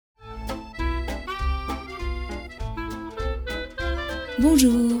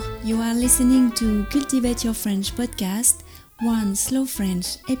Bonjour, you are listening to Cultivate Your French podcast, one slow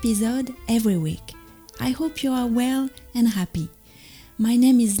French episode every week. I hope you are well and happy. My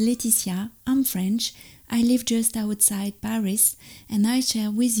name is Laetitia, I'm French, I live just outside Paris and I share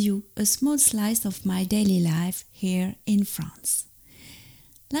with you a small slice of my daily life here in France.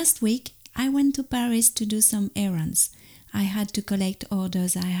 Last week, I went to Paris to do some errands. I had to collect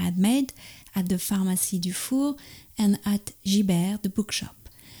orders I had made at the Pharmacie du Four and at Gibert, the bookshop.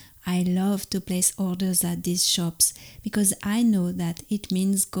 I love to place orders at these shops because I know that it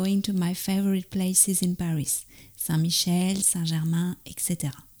means going to my favorite places in Paris, Saint-Michel, Saint-Germain,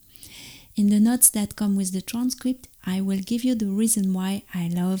 etc. In the notes that come with the transcript, I will give you the reason why I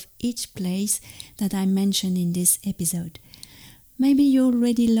love each place that I mention in this episode. Maybe you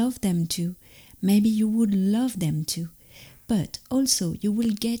already love them too. Maybe you would love them too. But also you will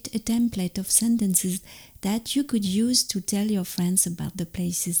get a template of sentences that you could use to tell your friends about the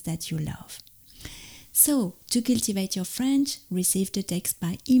places that you love. So, to cultivate your French, receive the text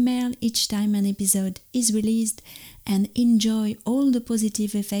by email each time an episode is released and enjoy all the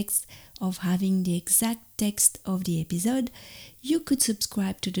positive effects of having the exact text of the episode. You could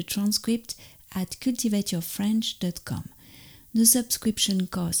subscribe to the transcript at cultivateyourfrench.com. The subscription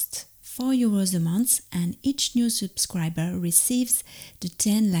costs €4 a month and each new subscriber receives the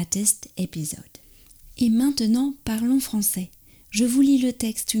 10 latest episodes. Et maintenant, parlons français. Je vous lis le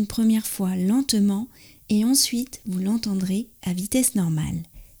texte une première fois lentement et ensuite vous l'entendrez à vitesse normale.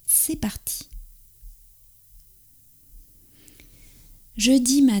 C'est parti.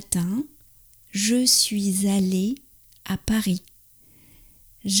 Jeudi matin, je suis allée à Paris.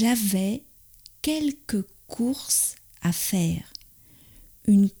 J'avais quelques courses à faire.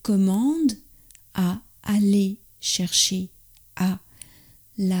 Une commande à aller chercher à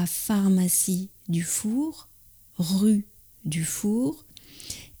la pharmacie du Four, rue du Four,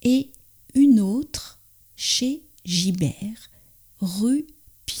 et une autre chez Gibert, rue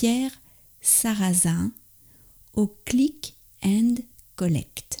Pierre Sarrazin, au Click and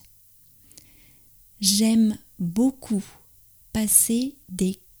Collect. J'aime beaucoup passer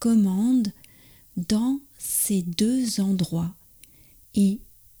des commandes dans ces deux endroits et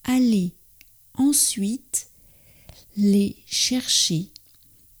aller ensuite les chercher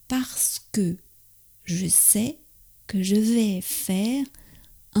parce que je sais que je vais faire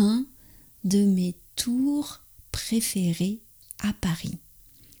un de mes tours préférés à Paris.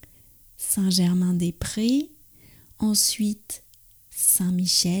 Saint-Germain-des-Prés, ensuite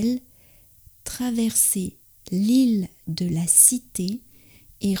Saint-Michel, traverser l'île de la Cité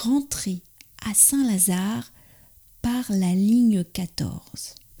et rentrer à Saint-Lazare par la ligne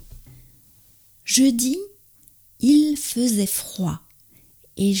 14. Jeudi, il faisait froid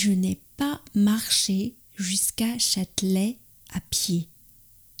et je n'ai pas marché jusqu'à Châtelet à pied.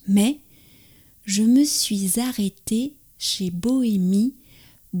 Mais je me suis arrêtée chez Bohémie,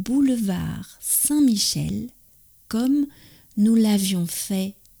 boulevard Saint-Michel, comme nous l'avions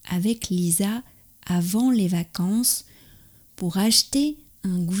fait avec Lisa avant les vacances pour acheter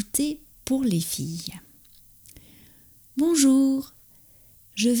un goûter pour les filles. Bonjour,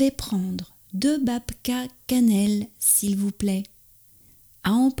 je vais prendre 2 babkas cannelle, s'il vous plaît.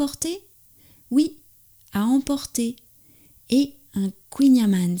 À emporter? Oui, à emporter. Et un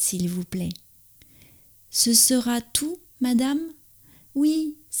kouign-amann, s'il vous plaît. Ce sera tout, madame?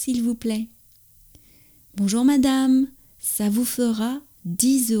 Oui, s'il vous plaît. Bonjour, madame, ça vous fera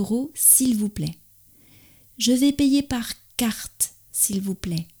 10 €, s'il vous plaît. Je vais payer par carte, s'il vous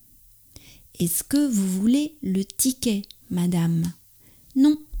plaît. Est-ce que vous voulez le ticket, madame?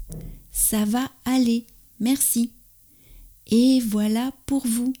 Non, ça va aller, merci. Et voilà pour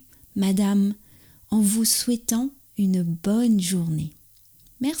vous, madame, en vous souhaitant une bonne journée.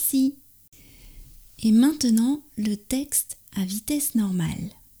 Merci. Et maintenant, le texte à vitesse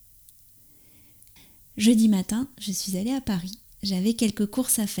normale. Jeudi matin, je suis allée à Paris. J'avais quelques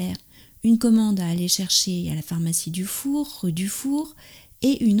courses à faire. Une commande à aller chercher à la pharmacie du Four, rue du Four,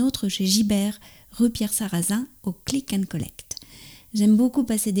 et une autre chez Gibert, rue Pierre Sarrazin, au Click and Collect. J'aime beaucoup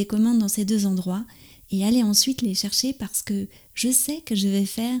passer des commandes dans ces deux endroits et aller ensuite les chercher parce que je sais que je vais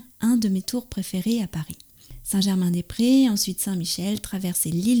faire un de mes tours préférés à Paris. Saint-Germain-des-Prés, ensuite Saint-Michel,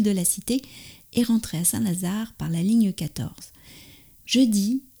 traverser l'île de la Cité et rentrer à Saint-Lazare par la ligne 14.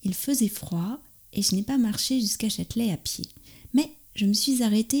 Jeudi, il faisait froid et je n'ai pas marché jusqu'à Châtelet à pied. Mais je me suis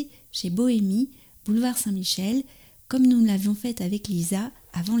arrêtée chez Bohémie, boulevard Saint-Michel, comme nous l'avions fait avec Lisa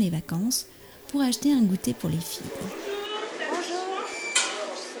avant les vacances, pour acheter un goûter pour les filles. Bonjour.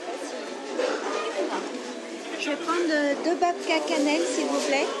 Je vais prendre 2 babkas cannelle, s'il vous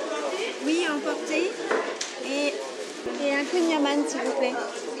plaît. Oui, à emporter. Et Et un kouign-amann, s'il vous plaît.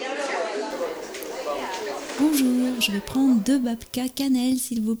 Bonjour, je vais prendre 2 babka cannelle,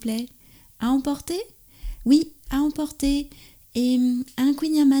 s'il vous plaît. À emporter? Oui, à emporter. Et un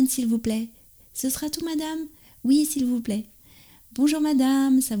kouign-amann, s'il vous plaît. Ce sera tout, madame? Oui, s'il vous plaît. Bonjour,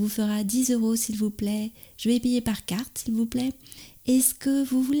 madame, ça vous fera 10 €, s'il vous plaît. Je vais payer par carte, s'il vous plaît. Est-ce que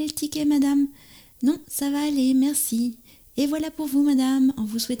vous voulez le ticket, madame? Non, ça va aller, merci. Et voilà pour vous, madame, en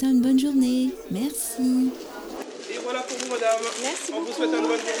vous souhaitant une bonne journée. Merci. Et voilà pour vous, madame. Merci On vous beaucoup. souhaite une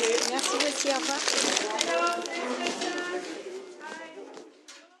bonne journée. Merci, monsieur. Au revoir.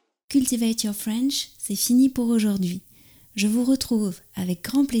 Cultivate Your French, c'est fini pour aujourd'hui. Je vous retrouve avec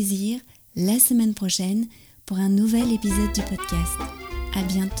grand plaisir la semaine prochaine pour un nouvel épisode du podcast. À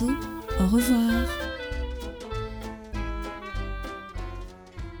bientôt, au revoir.